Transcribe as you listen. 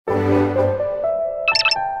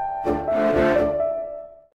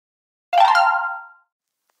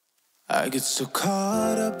I get so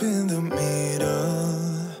caught up in the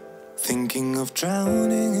middle, thinking of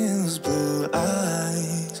drowning in those blue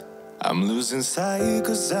eyes. I'm losing sight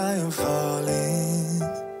 'cause I am falling.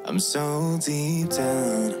 I'm so deep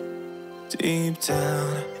down, deep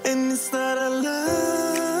down. And it's not a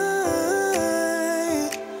lie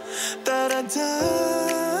that I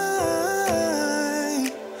die.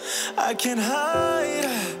 I can't hide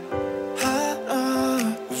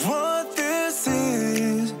what this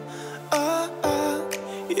is.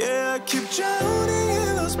 Yeah, I keep drowning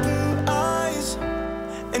in those blue eyes,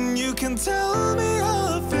 and you can tell me all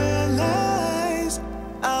of your lies.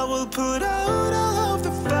 I will put out all of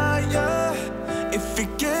the fire if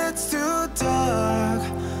it gets too dark.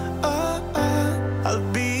 I'll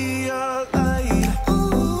be your light.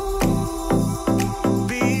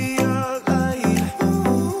 Be your light.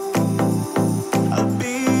 I'll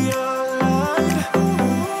be your light.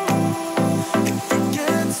 If it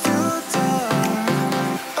gets too dark,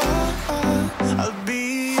 I'll be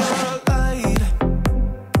your light.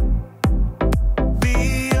 Be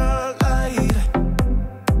your light.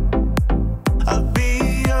 I'll be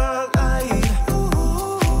your light.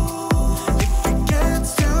 If it gets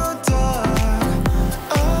too dark,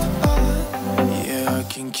 yeah, I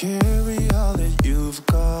can carry all that you've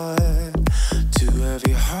got. Two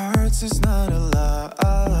heavy hearts is not a lot.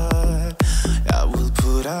 I will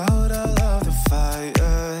put out all of the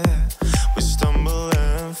fire. We stumble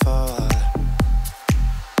and fall,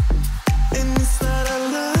 and it's not a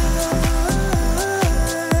lie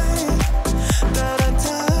that I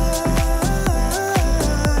die.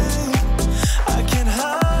 I can't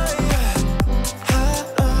hide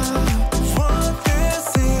what this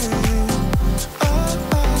is.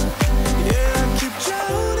 Yeah, I keep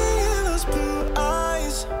drowning in those blue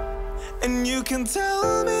eyes, and you can tell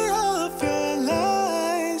me all of your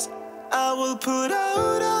lies. I will put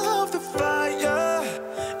out all of the fire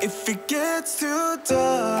if it gets too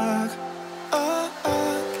dark.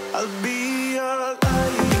 I'll be your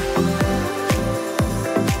light.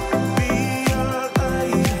 Be your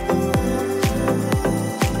light.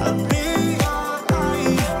 I'll be your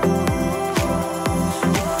light.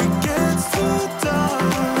 If it gets too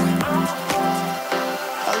dark,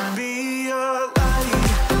 I'll be your light.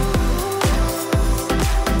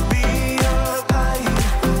 Be your light.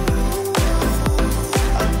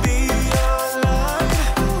 I'll be your light.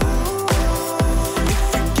 If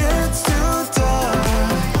it gets too dark,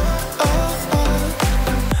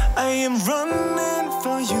 I am running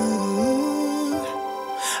for you.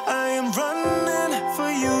 I am running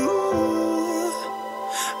for you.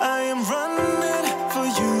 I am running for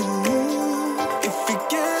you. If it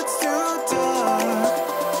gets too dark,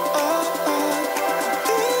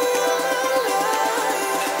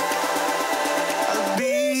 I'll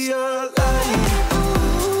be your light.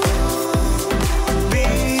 Be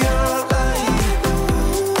your light.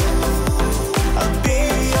 I'll be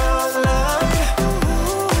your light.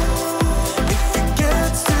 If it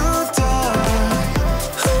gets too dark,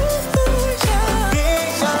 I'll be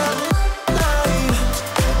your light.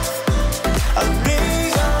 I'll be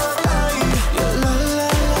your light. Your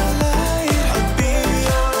light. I'll be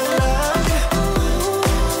your light.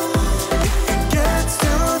 If it gets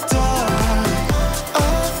too dark,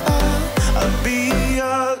 I'll be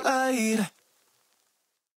your light.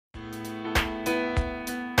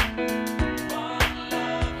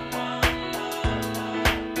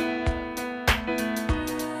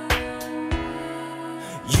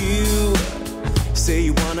 You say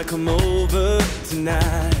you wanna come over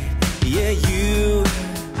tonight. Yeah, you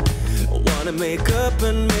wanna make up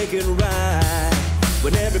and make it right.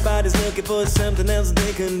 When everybody's looking for something else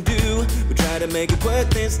they can do, we try to make it work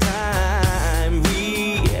this time.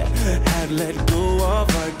 We had let go of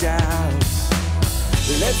our doubts.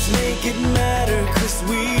 Let's make it matter, 'cause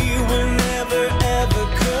we will never ever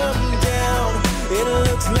come down. It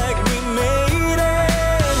looks like we made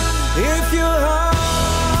it. If your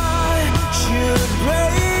heart should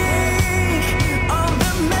break on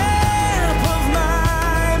the map of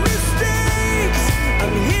my mistakes,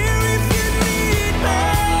 I'm here if you need me.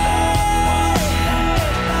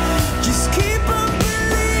 Just keep on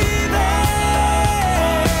believing.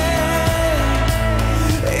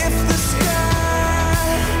 If the sky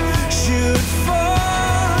should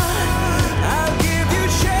fall, I'll give you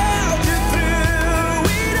shelter through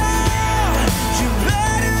it all.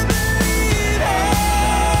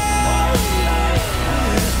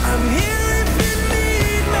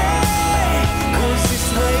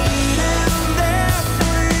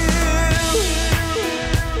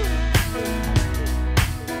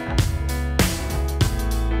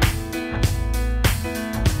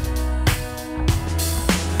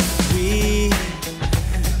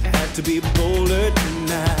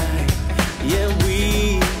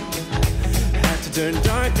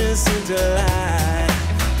 darkness into light.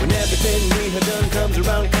 When everything we have done comes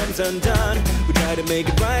around, comes undone, we try to make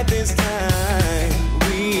it right this time.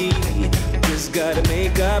 We just gotta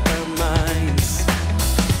make up our minds.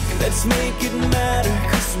 Let's make it matter,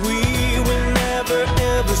 'cause we